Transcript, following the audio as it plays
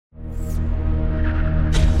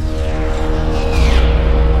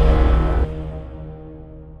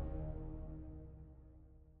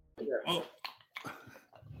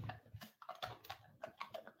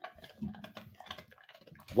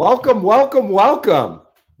Welcome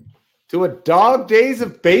to a Dog Days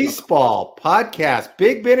of Baseball podcast.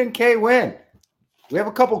 Big Ben and K Win. We have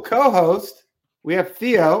a couple co-hosts. We have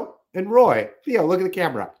Theo and Roy. Theo, look at the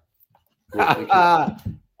camera.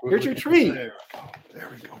 Here's your treat. There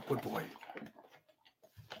we go. Good boy.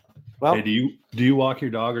 Well, hey, do you walk your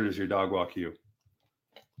dog or does your dog walk you?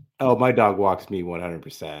 Oh, my dog walks me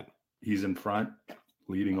 100%. He's in front,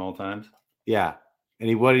 leading all times? Yeah.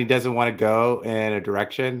 And when he doesn't want to go in a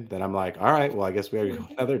direction, then I'm like, all right, well, I guess we have to go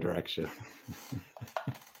another direction.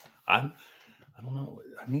 I don't know.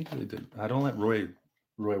 I don't let Roy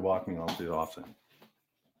walk me all too often.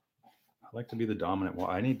 I like to be the dominant one.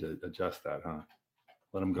 I need to adjust that, huh?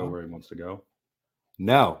 Let him go where he wants to go.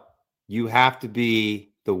 No, you have to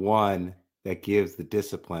be the one that gives the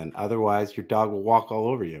discipline. Otherwise, your dog will walk all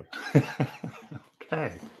over you.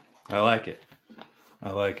 Okay. I like it.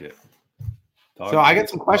 So I got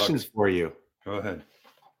some questions for you. Go ahead.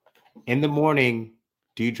 In the morning,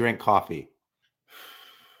 do you drink coffee?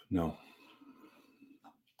 No.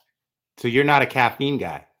 So you're not a caffeine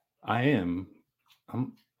guy? I am.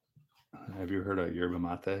 Have you heard of yerba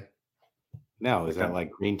mate? No. Is that like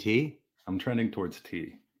green tea? I'm trending towards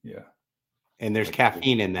tea. Yeah. And there's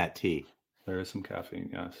caffeine in that tea. There is some caffeine,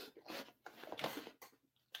 yes.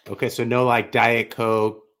 Okay, so no like Diet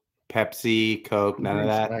Coke, Pepsi, Coke, none of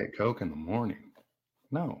that? Diet Coke in the morning.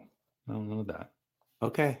 No, none of that.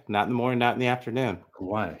 Okay, not in the morning, not in the afternoon.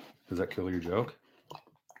 Why? Does that kill your joke?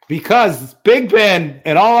 Because Big Ben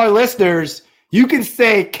and all our listeners, you can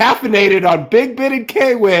stay caffeinated on Big Ben and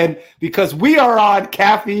K-Win because we are on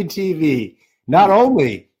Caffeine TV. Not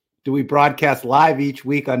only do we broadcast live each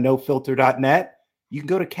week on NoFilter.net, you can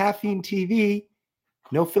go to Caffeine TV,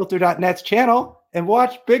 NoFilter.net's channel, and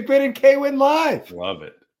watch Big Ben and K-Win live. Love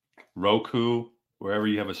it. Roku, wherever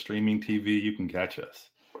you have a streaming TV, you can catch us.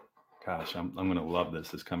 Gosh, I'm going to love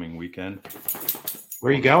this coming weekend.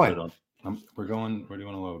 Where are you going? We're doing a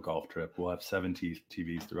little golf trip. We'll have 7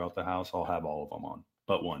 TVs throughout the house. I'll have all of them on,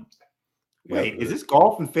 but one. Wait, is this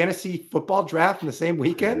golf and fantasy football draft in the same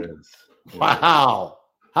weekend? It is. Wow.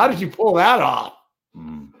 How did you pull that off?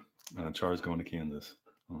 Char's going to Kansas.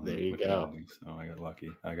 There you go. So I got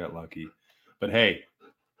lucky. But hey,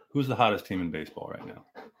 who's the hottest team in baseball right now?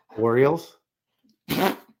 Orioles?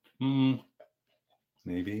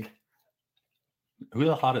 Maybe. Who's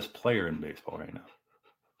the hottest player in baseball right now?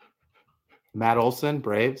 Matt Olson,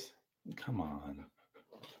 Braves. Come on.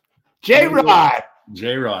 J-Rod.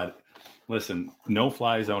 J-Rod. Listen, no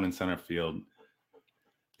fly zone in center field.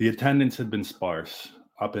 The attendance had been sparse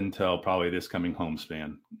up until probably this coming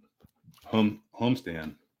homestand,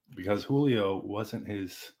 because Julio wasn't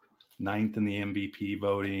his 9th in the MVP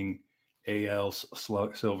voting, AL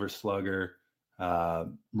Silver Slugger,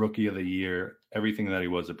 Rookie of the Year, everything that he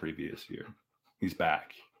was the previous year. He's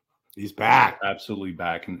back. Absolutely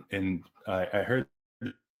back. And I heard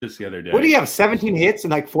this the other day. What do you have, 17 hits in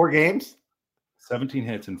like 4 games? 17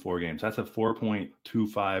 hits in 4 games. That's a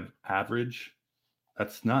 4.25 average.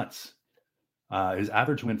 That's nuts. His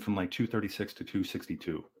average went from like 236 to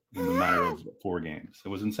 262 in the matter of 4 games. It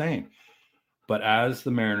was insane. But as the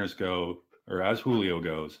Mariners go, or as Julio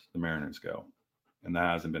goes, the Mariners go. And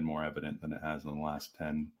that hasn't been more evident than it has in the last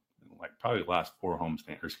 10, like probably the last 4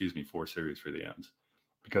 series for the M's.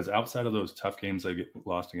 Because outside of those tough games they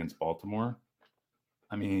lost against Baltimore,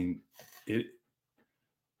 I mean,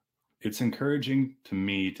 it's encouraging to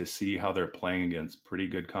me to see how they're playing against pretty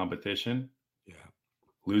good competition. Yeah.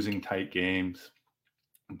 Losing tight games,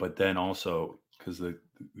 but then also because they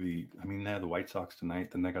have the White Sox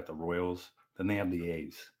tonight, then they got the Royals, then they have the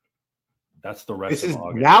A's. That's the rest of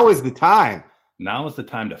August. Now is the time. Now is the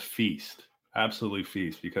time to feast. Absolutely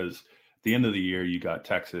feast, because at the end of the year, you got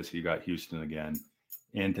Texas, you got Houston again.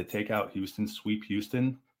 And to take out Houston, sweep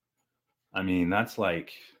Houston, I mean, that's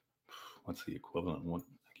like, what's the equivalent?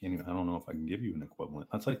 I don't know if I can give you an equivalent.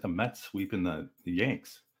 That's like the Mets sweeping the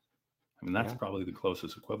Yanks. I mean, that's probably the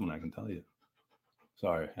closest equivalent I can tell you.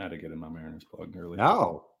 Sorry, I had to get in my Mariners plug early.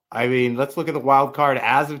 No. I mean, let's look at the wild card.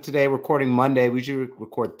 As of today, recording Monday, we should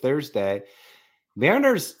record Thursday.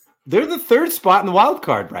 Mariners, they're the 3rd spot in the wild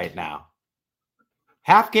card right now.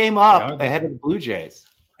 Half game up ahead of the Blue Jays.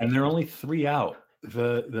 And they're only 3 out.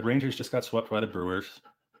 The Rangers just got swept by the Brewers.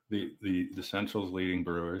 The Central's leading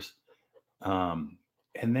Brewers. And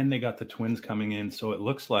then they got the Twins coming in. So it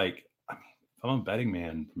looks like, if I'm a betting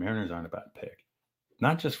man, the Mariners aren't a bad pick.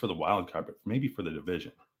 Not just for the wild card, but maybe for the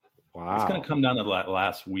division. Wow. It's going to come down to that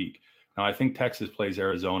last week. Now, I think Texas plays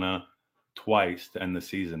Arizona twice to end the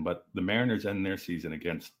season, but the Mariners end their season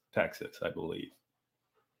against Texas, I believe.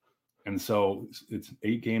 And so it's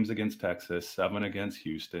 8 games against Texas, 7 against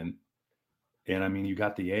Houston. And I mean, you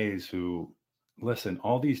got the A's who, listen,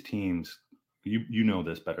 all these teams, you know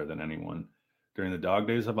this better than anyone. During the dog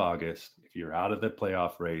days of August, if you're out of the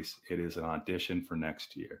playoff race, it is an audition for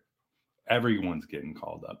next year. Everyone's getting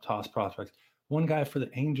called up. Toss prospects. One guy for the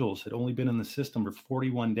Angels had only been in the system for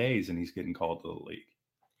 41 days, and he's getting called to the league.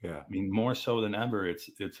 Yeah. I mean, more so than ever, it's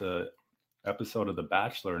a episode of The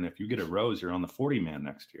Bachelor, and if you get a rose, you're on the 40-man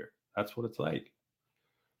next year. That's what it's like.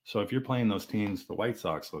 So if you're playing those teams, the White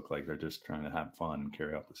Sox look like they're just trying to have fun and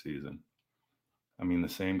carry out the season. I mean, the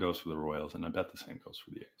same goes for the Royals, and I bet the same goes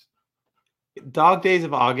for the A's. Dog days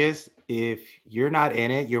of August, if you're not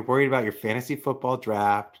in it, you're worried about your fantasy football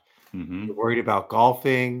draft. Mm-hmm. You're worried about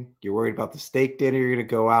golfing. You're worried about the steak dinner you're going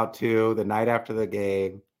to go out to the night after the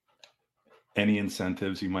game. Any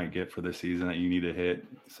incentives you might get for the season that you need to hit.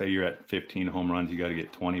 Say you're at 15 home runs, you got to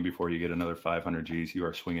get 20 before you get another 500 Gs. You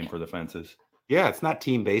are swinging for the fences. Yeah, it's not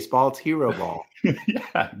team baseball. It's hero ball.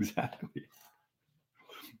 Yeah, exactly.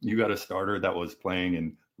 You got a starter that was playing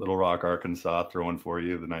in Little Rock, Arkansas, throwing for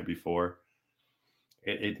you the night before.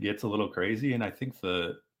 It gets a little crazy. And I think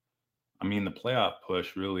the playoff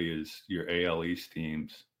push really is your AL East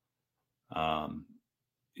teams,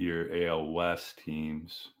 your AL West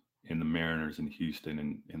teams, in the Mariners and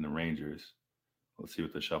Houston and the Rangers. Let's see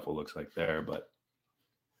what the shuffle looks like there. But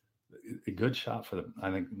a good shot for I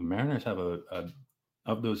think the Mariners have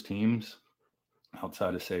of those teams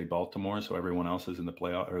outside of, say, Baltimore, so everyone else is in the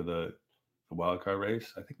playoff or the wildcard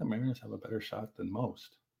race. I think the Mariners have a better shot than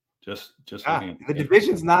most. Just looking at the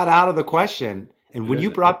division's not out of the question. And when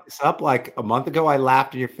you brought this up like a month ago, I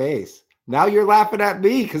laughed in your face. Now you're laughing at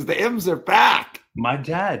me because the M's are back. My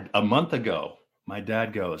dad, a month ago,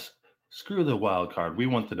 goes, screw the wild card. We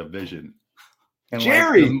want the division. And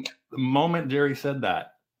Jerry, like the moment Jerry said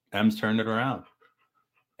that, M's turned it around.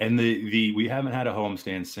 And we haven't had a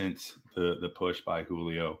homestand since the push by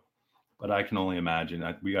Julio, but I can only imagine.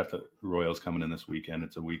 We got the Royals coming in this weekend.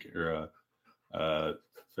 It's a week or a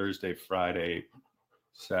Thursday, Friday,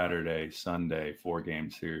 Saturday, Sunday, 4-game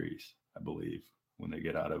series, I believe, when they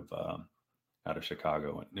get out of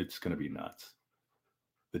Chicago, and it's going to be nuts.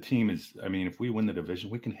 The team is, I mean, if we win the division,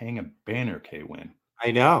 we can hang a banner, K-Win.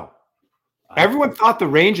 I know. Everyone thought the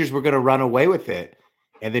Rangers were going to run away with it.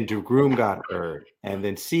 And then DeGrom got hurt. And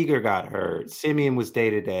then Seager got hurt. Simeon was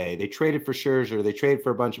day-to-day. They traded for Scherzer. They traded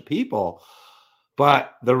for a bunch of people.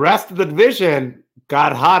 But the rest of the division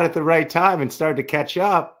got hot at the right time and started to catch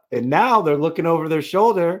up. And now they're looking over their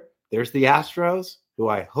shoulder. There's the Astros, who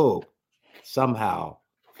I hope somehow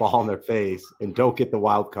fall on their face and don't get the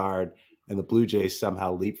wild card. And the Blue Jays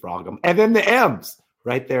somehow leapfrog them. And then the M's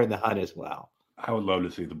right there in the hunt as well. I would love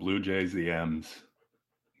to see the Blue Jays, the M's.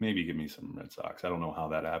 Maybe give me some Red Sox. I don't know how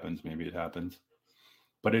that happens. Maybe it happens.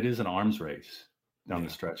 But it is an arms race down the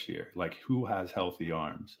stretch here. Like, who has healthy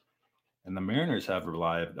arms? And the Mariners have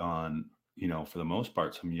relied on, for the most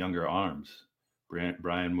part, some younger arms.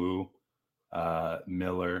 Brian Wu,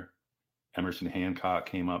 Miller, Emerson Hancock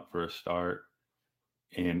came up for a start.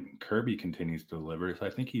 And Kirby continues to deliver. So I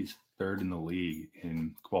think he's third in the league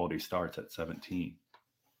in quality starts at 17.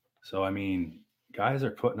 So, I mean, guys are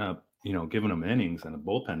putting up, giving them innings, and the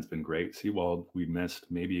bullpen's been great. Sewald, we missed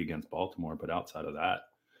maybe against Baltimore, but outside of that,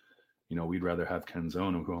 we'd rather have Ken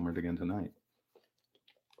Zone, who homered again tonight.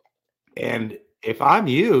 And if I'm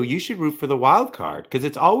you should root for the wild card, because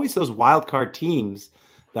it's always those wild card teams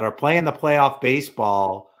that are playing the playoff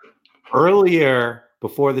baseball earlier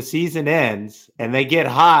before the season ends, and they get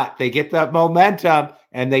hot, they get that momentum,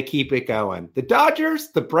 and they keep it going. The Dodgers,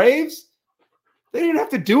 the Braves, they didn't have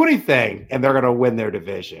to do anything, and they're going to win their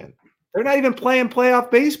division. They're not even playing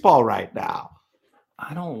playoff baseball right now.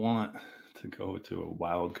 I don't want to go to a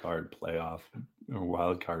wild card playoff or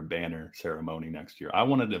wild card banner ceremony next year. I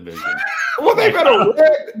want a division. Well, they better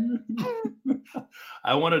win.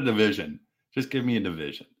 I want a division. Just give me a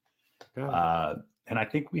division. And I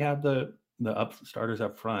think we have the starters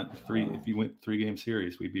up front. If you went 3-game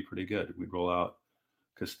series, we'd be pretty good. We'd roll out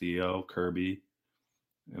Castillo, Kirby,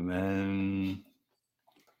 and then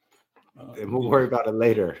and we'll worry about it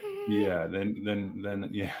later. Yeah, then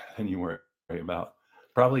you worry about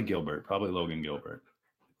probably Logan Gilbert,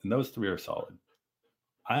 and those 3 are solid.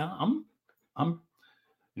 I'm, and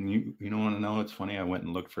you want to know? It's funny. I went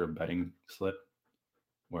and looked for a betting slip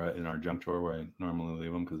in our junk drawer where I normally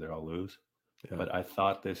leave them because they all lose. Yeah. But I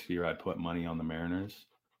thought this year I'd put money on the Mariners.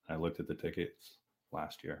 I looked at the tickets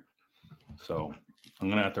last year, so I'm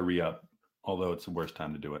gonna have to re-up. Although it's the worst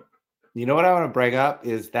time to do it. You know what I want to bring up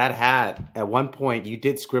is that hat. At one point, you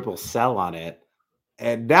did scribble "sell" on it,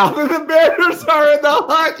 And now that the Mariners are in the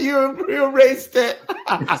hunt, you erased it.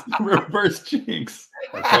 It's the reverse jinx.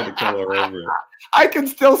 I tried to color over it. I can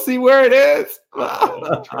still see where it is.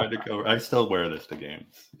 I tried to cover. I still wear this to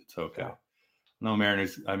games. It's okay. No,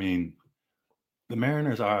 Mariners. I mean, the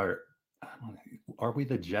Mariners are we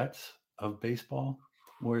the Jets of baseball?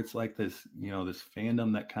 Where it's like this, this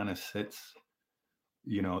fandom that kind of sits,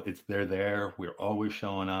 they're there. We're always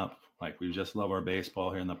showing up. Like, we just love our baseball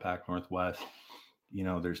here in the Pac Northwest.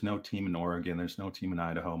 There's no team in Oregon. There's no team in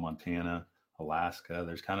Idaho, Montana, Alaska.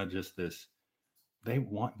 There's kind of just this,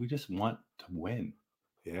 we just want to win.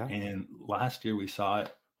 Yeah. And last year we saw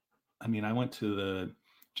it. I mean, I went to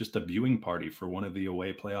just a viewing party for one of the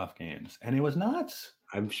away playoff games, and it was nuts.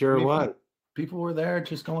 I'm sure it was. People were there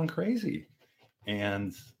just going crazy.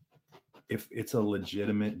 And if it's a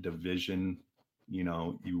legitimate division,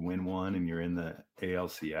 you win one and you're in the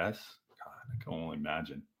ALCS, God, I can only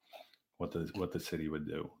imagine what the city would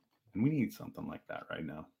do. And we need something like that right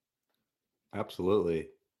now. Absolutely.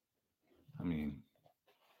 I mean,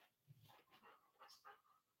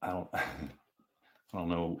 I don't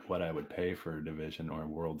know what I would pay for a division or a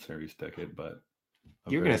World Series ticket, but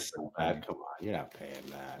you're going to sell that. Come on, you're not paying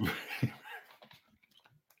that.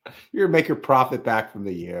 You're going to make your profit back from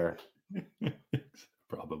the year.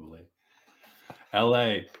 Probably.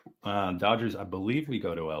 LA, Dodgers, I believe we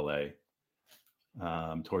go to LA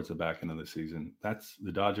towards the back end of the season. That's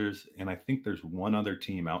the Dodgers. And I think there's one other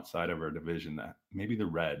team outside of our division, that maybe the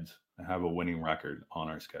Reds, that have a winning record on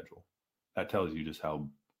our schedule. That tells you just how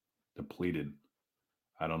depleted.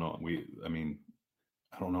 I don't know.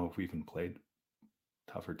 I don't know if we even played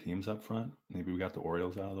tougher teams up front. Maybe we got the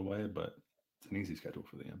Orioles out of the way, but it's an easy schedule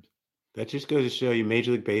for the M's. That just goes to show you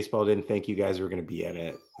Major League Baseball didn't think you guys were going to be in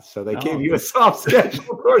it. So they gave you a soft schedule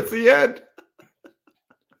towards the end.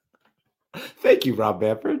 Thank you, Rob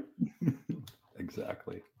Manfred.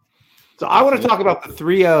 Exactly. So I want to talk about the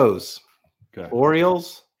 3 O's. Okay.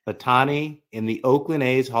 Orioles, Ohtani, and the Oakland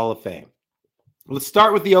A's Hall of Fame. Let's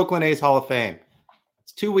start with the Oakland A's Hall of Fame.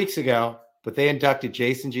 It's 2 weeks ago, but they inducted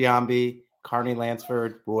Jason Giambi, Carney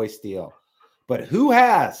Lansford, Roy Steele. But who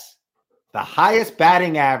has the highest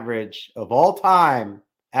batting average of all time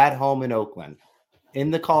at home in Oakland, in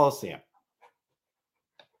the Coliseum?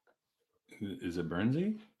 Is it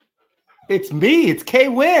Bernsey? It's me. It's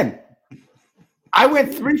K-Win. I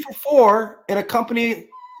went 3 for 4 in a company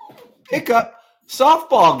pickup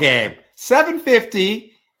softball game.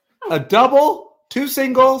 750, a double, 2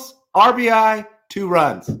 singles, RBI, 2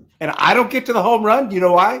 runs. And I don't get to the home run. You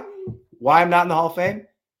know why? Why I'm not in the Hall of Fame?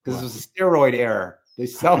 Because it was a steroid error. They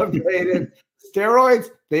celebrated steroids.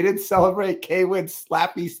 They didn't celebrate K-Win's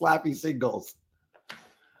slappy singles.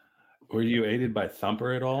 Were you aided by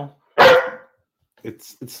Thumper at all?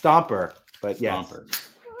 It's Stomper, but Stomper. Yes.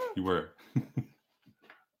 You were.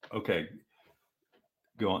 Okay.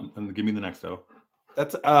 Go on. And give me the next O.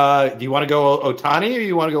 That's do you want to go Ohtani or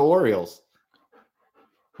you want to go Orioles?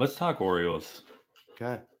 Let's talk Orioles.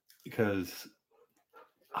 Okay. Because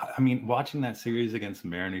I mean, watching that series against the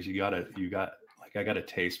Mariners, I got a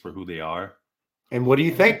taste for who they are. And what do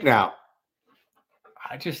you think now?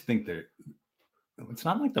 I just think it's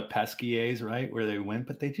not like the pesky A's, right, where they win,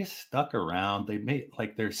 but they just stuck around. They made,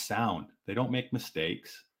 they're sound. They don't make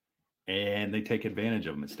mistakes, and they take advantage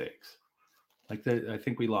of mistakes. I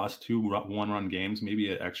think we lost 2 one-run games,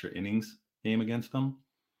 maybe an extra innings game against them,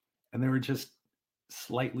 and they were just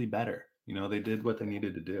slightly better. They did what they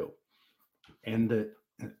needed to do. And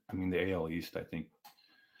the AL East, I think,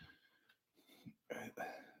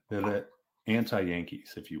 they're the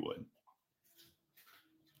anti-Yankees, if you would.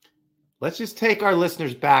 Let's just take our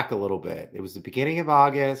listeners back a little bit. It was the beginning of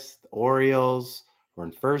August. The Orioles were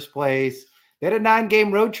in first place. They had a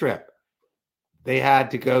 9-game road trip. They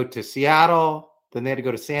had to go to Seattle. Then they had to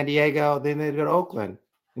go to San Diego. Then they had to go to Oakland.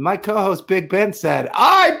 And my co-host, Big Ben, said,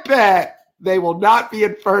 I bet they will not be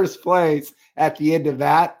in first place at the end of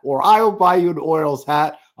that, or I will buy you an Orioles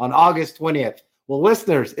hat on August 20th. Well,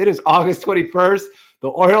 listeners, it is August 21st. The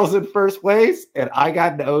Orioles in first place, and I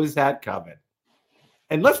got an O's hat coming.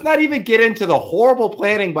 And let's not even get into the horrible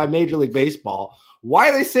planning by Major League Baseball. Why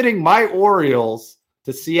are they sending my Orioles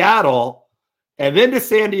to Seattle and then to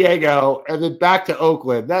San Diego and then back to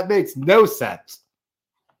Oakland? That makes no sense.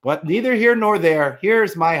 But neither here nor there.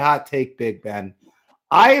 Here's my hot take, Big Ben.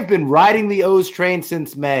 I have been riding the O's train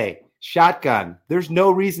since May. Shotgun. There's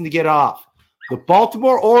no reason to get off. The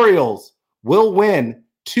Baltimore Orioles will win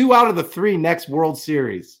 2 out of the 3 next World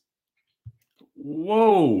Series.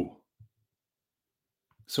 Whoa.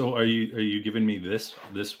 So are you giving me this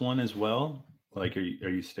one as well? Are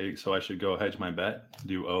you stating so I should go hedge my bet?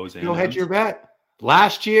 Do O's and Go hedge your bet.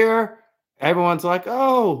 Last year, everyone's like,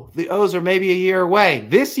 oh, the O's are maybe a year away.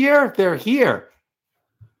 This year, they're here.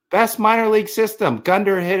 Best minor league system,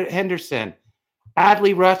 Gunnar Henderson,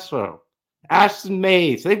 Adley Rutschel, Ashton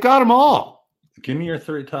Mays. They've got them all. Give me your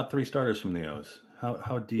top three starters from the O's.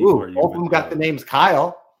 How deep Ooh, are you? both of them got the names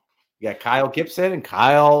Kyle. You got Kyle Gibson and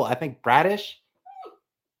Kyle, I think, Bradish.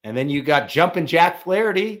 And then you got Jumpin' Jack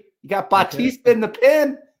Flaherty. You got Bautista in the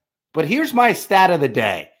pen. But here's my stat of the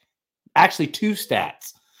day. Actually, two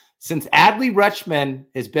stats. Since Adley Rutschman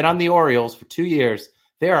has been on the Orioles for 2 years,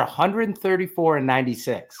 they are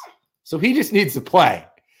 134-96. So he just needs to play.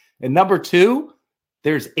 And number two,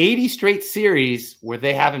 there's 80 straight series where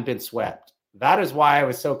they haven't been swept. That is why I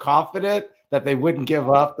was so confident that they wouldn't give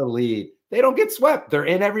up the lead. They don't get swept. They're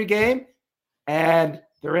in every game, and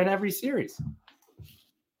they're in every series.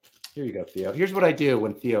 Here you go, Theo. Here's what I do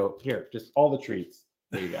when Theo, here, just all the treats.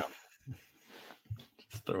 There you go.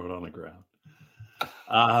 Just throw it on the ground.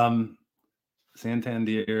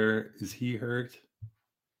 Santander, is he hurt?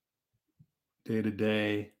 Day to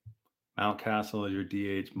day. Mountcastle is your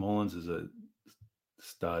DH. Mullins is a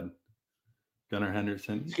stud. Gunnar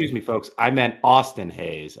Henderson. Excuse me, folks. I meant Austin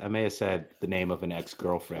Hayes. I may have said the name of an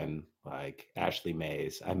ex-girlfriend like Ashley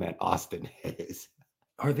Mays. I meant Austin Hayes.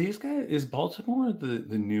 Are these guys, is Baltimore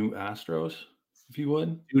the new Astros, if you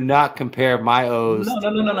would? Do not compare my O's.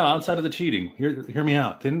 No. Outside of the cheating. Hear me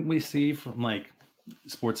out. Didn't we see from like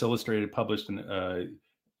Sports Illustrated published in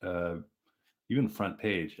even front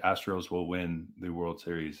page, Astros will win the World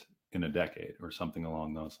Series in a decade or something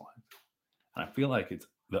along those lines. And I feel like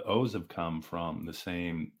the O's have come from the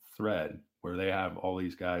same thread where they have all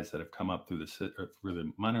these guys that have come up through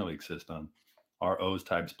the minor league system are O's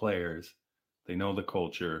types players. They know the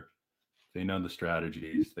culture, they know the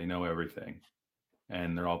strategies, they know everything,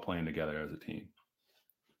 and they're all playing together as a team.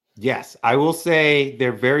 Yes, I will say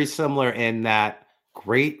they're very similar in that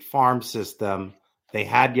great farm system. They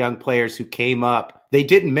had young players who came up. They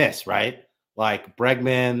didn't miss, right? Like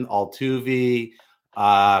Bregman, Altuve,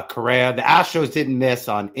 Correa. The Astros didn't miss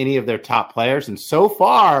on any of their top players. And so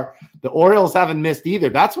far, the Orioles haven't missed either.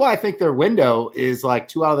 That's why I think their window is like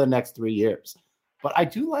 2 out of the next 3 years. But I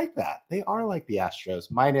do like that. They are like the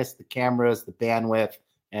Astros, minus the cameras, the bandwidth,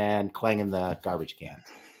 and clanging the garbage cans.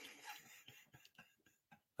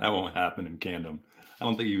 That won't happen in Camden. I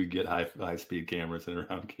don't think you would get high speed cameras in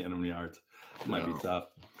around Camden Yards. It might be tough.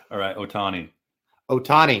 All right, Ohtani.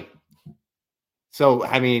 So,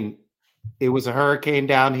 I mean, it was a hurricane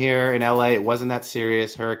down here in LA. It wasn't that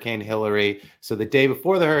serious, Hurricane Hillary. So the day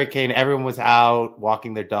before the hurricane, everyone was out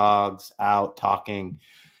walking their dogs, out talking,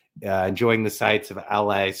 enjoying the sights of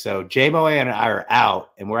LA. So J-Mo and I are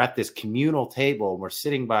out, and we're at this communal table. And we're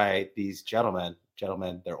sitting by these gentlemen,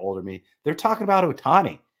 they're older than me. They're talking about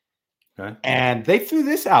Ohtani. Okay. And they threw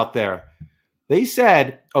this out there. They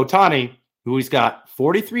said Ohtani, who he's got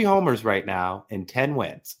 43 homers right now and 10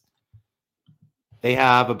 wins. They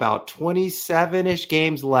have about 27-ish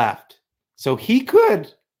games left. So he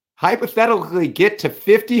could hypothetically get to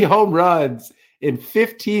 50 home runs and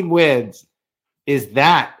 15 wins. Is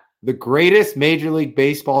that the greatest Major League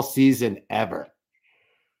Baseball season ever?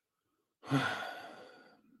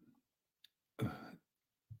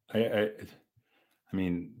 I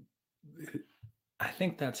mean, I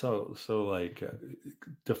think that's so like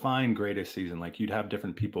define greatest season. Like you'd have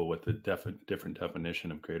different people with a different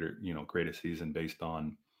definition of greatest season based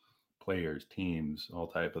on players, teams, all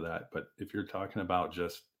type of that. But if you're talking about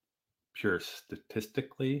just pure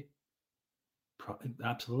statistically,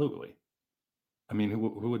 absolutely. I mean,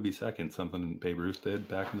 who would be second? Something Babe Ruth did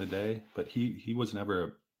back in the day, but he was never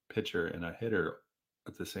a pitcher and a hitter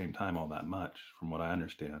at the same time all that much, from what I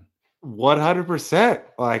understand. 100%.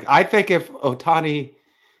 Like, I think if Ohtani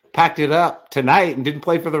packed it up tonight and didn't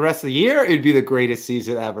play for the rest of the year, it'd be the greatest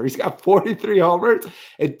season ever. He's got 43 homers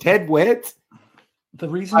and 10 wins. The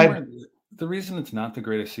reason it's not the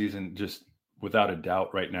greatest season, just without a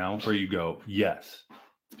doubt right now, where you go, yes,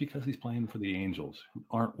 it's because he's playing for the Angels who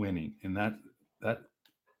aren't winning. And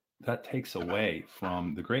that takes away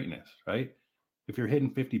from the greatness, right? If you're hitting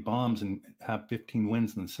 50 bombs and have 15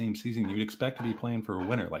 wins in the same season, you'd expect to be playing for a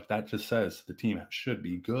winner. Like that just says the team should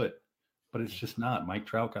be good, but it's just not. Mike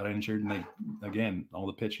Trout got injured, and all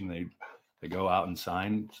the pitching they go out and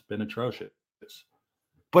sign, it's been atrocious.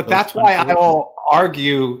 But that's why I will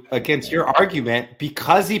argue against your argument,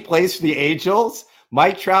 because he plays for the Angels.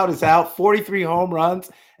 Mike Trout is out 43 home runs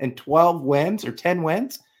and 12 wins or 10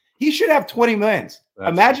 wins. He should have 20 wins.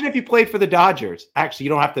 Imagine if he played for the Dodgers. Actually, you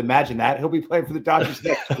don't have to imagine that. He'll be playing for the Dodgers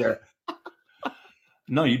next year.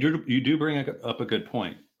 No, you do bring up a good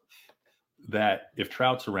point. That if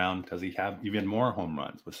Trout's around, does he have even more home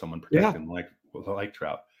runs with someone protecting like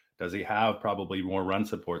Trout? Does he have probably more run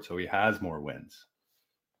support so he has more wins?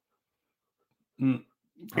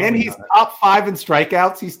 And he's top 5 in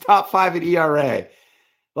strikeouts. He's top 5 in ERA.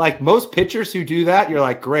 Like most pitchers who do that, you're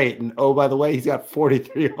like, great. And oh, by the way, he's got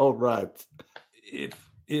 43 home runs.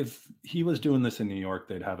 If he was doing this in New York,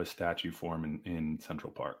 they'd have a statue for him in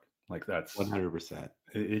Central Park. Like that's 100%.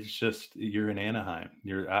 It's just, you're in Anaheim.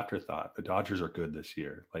 You're afterthought. The Dodgers are good this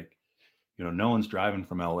year. Like, no one's driving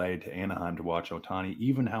from LA to Anaheim to watch Ohtani,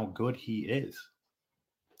 even how good he is.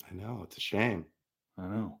 I know. It's a shame. I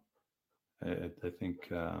know. I think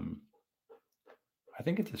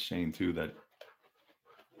it's a shame too that,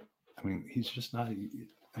 he's just not,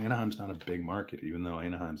 Anaheim's not a big market, even though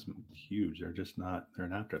Anaheim's huge. They're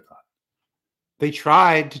an afterthought. They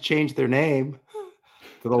tried to change their name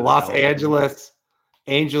to the Los Angeles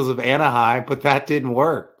Angels of Anaheim, but that didn't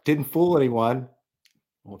work. Didn't fool anyone.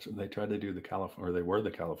 Well, they tried to do they were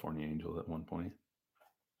the California Angels at one point.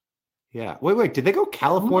 Yeah. Wait. Did they go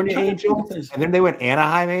California Angels and then they went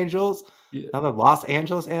Anaheim Angels? Yeah. Now the Los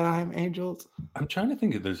Angeles Anaheim Angels? I'm trying to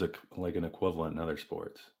think if there's an equivalent in other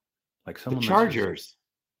sports. Like someone the Chargers.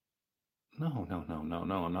 No.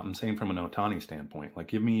 I'm saying from an Ohtani standpoint. Like,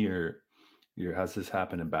 give me your has this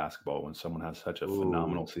happened in basketball when someone has such a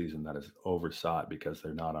phenomenal season that is oversought because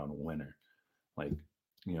they're not on a winner? Like,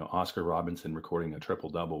 Oscar Robinson recording a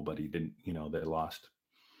triple-double, but he didn't, they lost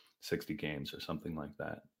 60 games or something like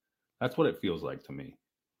that. That's what it feels like to me.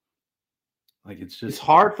 Like, it's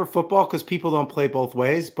hard for football because people don't play both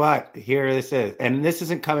ways, but here this is. And this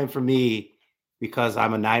isn't coming from me because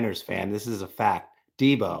I'm a Niners fan. This is a fact.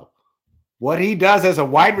 Debo, what he does as a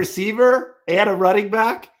wide receiver and a running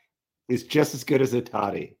back is just as good as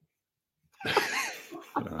Ohtani.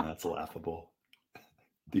 That's laughable.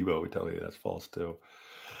 Debo would tell you that's false too.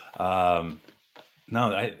 No,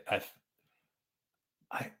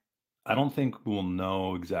 I don't think we'll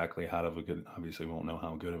know exactly obviously we won't know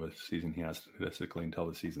how good of a season he has statistically until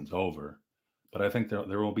the season's over. But I think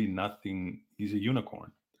there will be nothing. He's a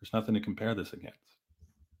unicorn. There's nothing to compare this against.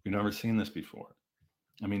 We've never seen this before.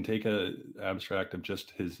 Take a abstract of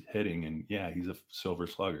just his hitting, and yeah, he's a silver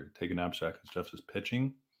slugger. Take an abstract of just his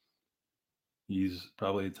pitching. He's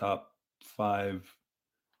probably a top 5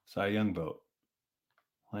 Cy Young vote.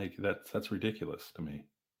 Like that's ridiculous to me.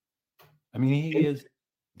 He is.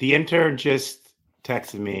 The intern just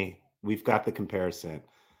texted me. We've got the comparison.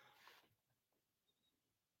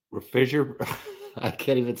 I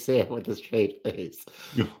can't even say it with a straight face.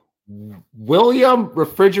 William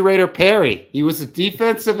Refrigerator Perry. He was a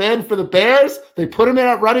defensive end for the Bears. They put him in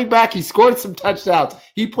at running back. He scored some touchdowns.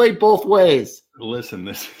 He played both ways. Listen,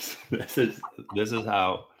 this is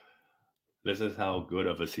how good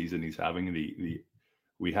of a season he's having.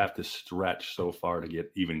 We have to stretch so far to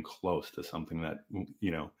get even close to something that,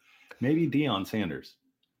 maybe Deion Sanders.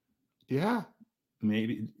 Yeah.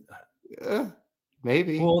 Maybe.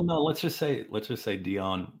 Maybe. Well, no, let's just say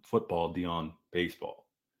Deion football, Deion baseball.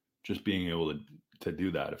 Just being able to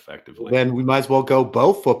do that effectively. Then we might as well go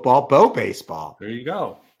Bo football, Bo baseball. There you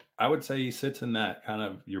go. I would say he sits in that kind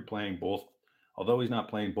of, you're playing both. Although he's not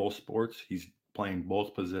playing both sports, he's playing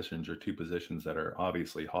both positions, or two positions that are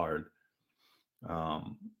obviously hard.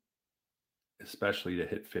 Especially to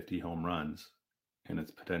hit 50 home runs and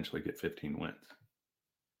it's potentially get 15 wins.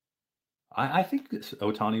 I think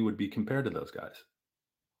Ohtani would be compared to those guys.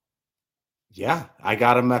 Yeah, I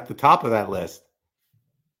got him at the top of that list.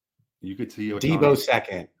 You could see Ohtani. Debo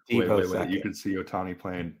second. Wait. You could see Ohtani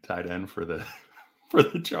playing tight end for the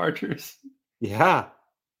Chargers. Yeah.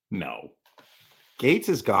 No. Gates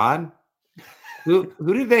is gone. Who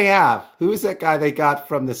did they have? Who is that guy they got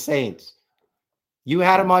from the Saints? You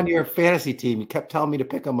had him on your fantasy team. You kept telling me to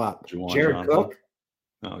pick him up. Jared Cook?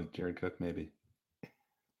 Oh, Jared Cook, maybe.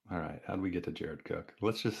 All right. How do we get to Jared Cook?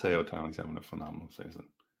 Let's just say Ohtani's having a phenomenal season.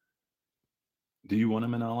 Do you want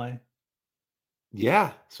him in LA?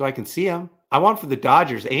 Yeah, so I can see him. I want him for the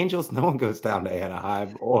Dodgers. Angels, no one goes down to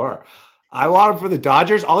Anaheim. Or I want him for the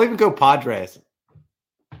Dodgers. I'll even go Padres.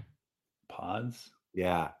 Pods?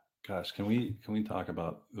 Yeah. Gosh, can we talk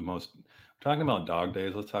about talking about dog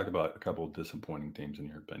days? Let's talk about a couple of disappointing teams in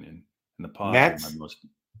your opinion. And the Pods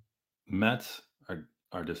Mets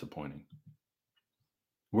are disappointing.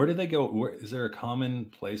 Where did they go? Is there a common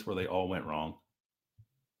place where they all went wrong?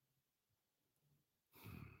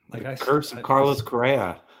 Like curse of Carlos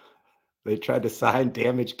Correa. They tried to sign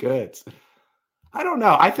damaged goods. I don't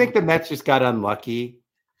know. I think the Mets just got unlucky.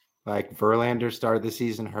 Like Verlander started the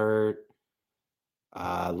season hurt.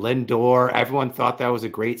 Lindor, everyone thought that was a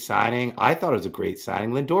great signing. I thought it was a great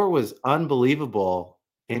signing. Lindor was unbelievable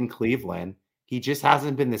in Cleveland. He just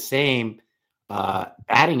hasn't been the same.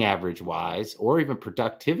 batting average wise or even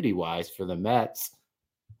productivity wise for the Mets.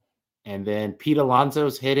 And then Pete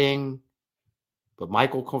Alonso's hitting, but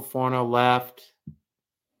Michael Conforto left.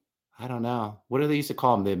 I don't know. What do they used to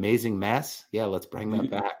call him? The Amazing Mess? Yeah, let's bring that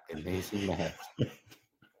back. The Amazing Mess.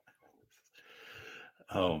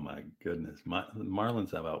 Oh, my goodness.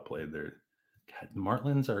 Marlins have outplayed their –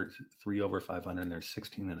 Marlins are 3 over 500, and they're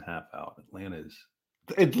 16.5 out.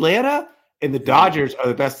 Atlanta and the Dodgers are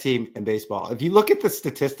the best team in baseball. If you look at the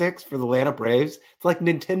statistics for the Atlanta Braves, it's like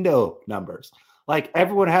Nintendo numbers. Like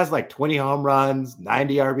everyone has like 20 home runs,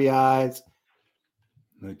 90 RBIs.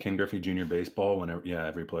 The Ken Griffey Jr. baseball,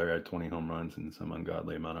 every player had 20 home runs and some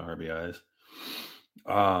ungodly amount of RBIs.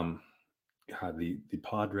 The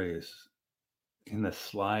Padres in the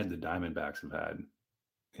slide the Diamondbacks have had,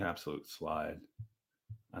 the absolute slide.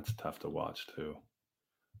 That's tough to watch too.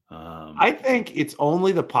 I think it's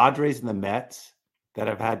only the Padres and the Mets that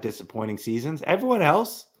have had disappointing seasons. Everyone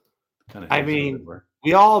else,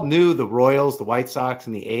 we all knew the Royals, the White Sox,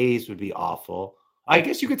 and the A's would be awful. I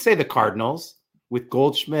guess you could say the Cardinals with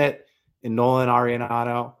Goldschmidt and Nolan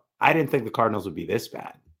Arenado. I didn't think the Cardinals would be this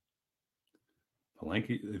bad.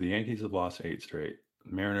 The Yankees have lost 8 straight.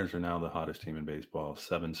 The Mariners are now the hottest team in baseball,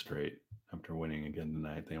 7 straight after winning again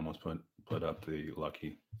tonight. They almost put up the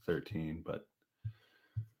lucky 13, but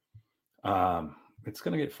it's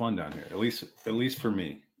going to get fun down here. At least for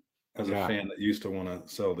me, as a fan that used to want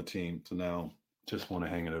to sell the team to now just want to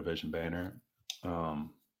hang a division banner.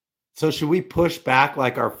 So should we push back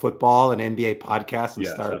like our football and NBA podcast and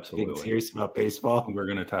start getting serious about baseball? We're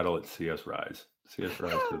going to title it CS Rise. CS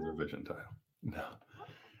Rise to the division title. No.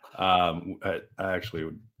 I actually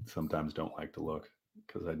sometimes don't like to look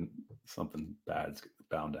because something bad's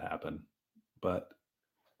bound to happen. But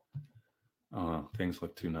things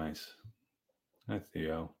look too nice. Hi,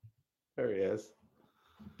 Theo. There he is.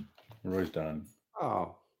 Roy's done.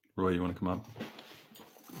 Oh. Roy, you want to come up?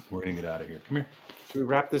 We're going to get out of here. Come here. Should we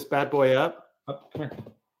wrap this bad boy up? Up, come here.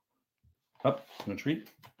 Up. You want a treat?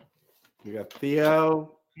 We got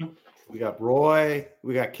Theo. We got Roy.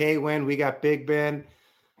 We got K-Win. We got Big Ben.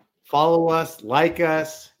 Follow us. Like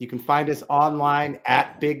us. You can find us online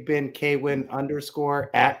at BigBenKWin _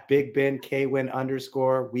 at BigBenKWin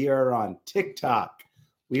 _ We are on TikTok.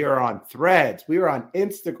 We are on Threads. We are on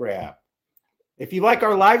Instagram. If you like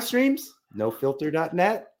our live streams,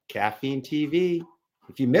 NoFilter.net, Caffeine TV.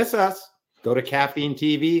 If you miss us, go to Caffeine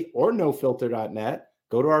TV or NoFilter.net.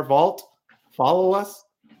 Go to our vault. Follow us.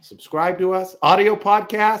 Subscribe to us. Audio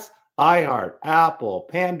podcasts, iHeart, Apple,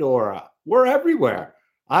 Pandora. We're everywhere.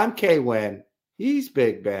 I'm K-Win. He's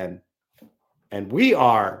Big Ben. And we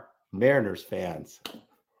are Mariners fans.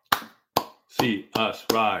 See us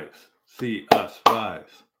rise. See us rise.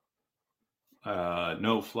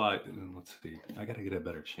 No fly. Let's see. I got to get a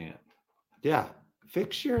better chant. Yeah.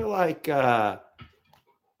 Fix your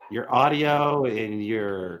your audio and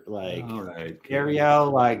your stereo.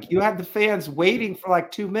 Like you have the fans waiting for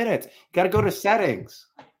like 2 minutes. You got to go to settings.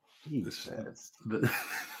 Jesus.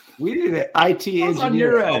 We did it. IT engineer on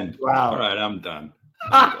your end. Wow. All right, I'm done.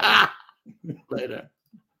 Later.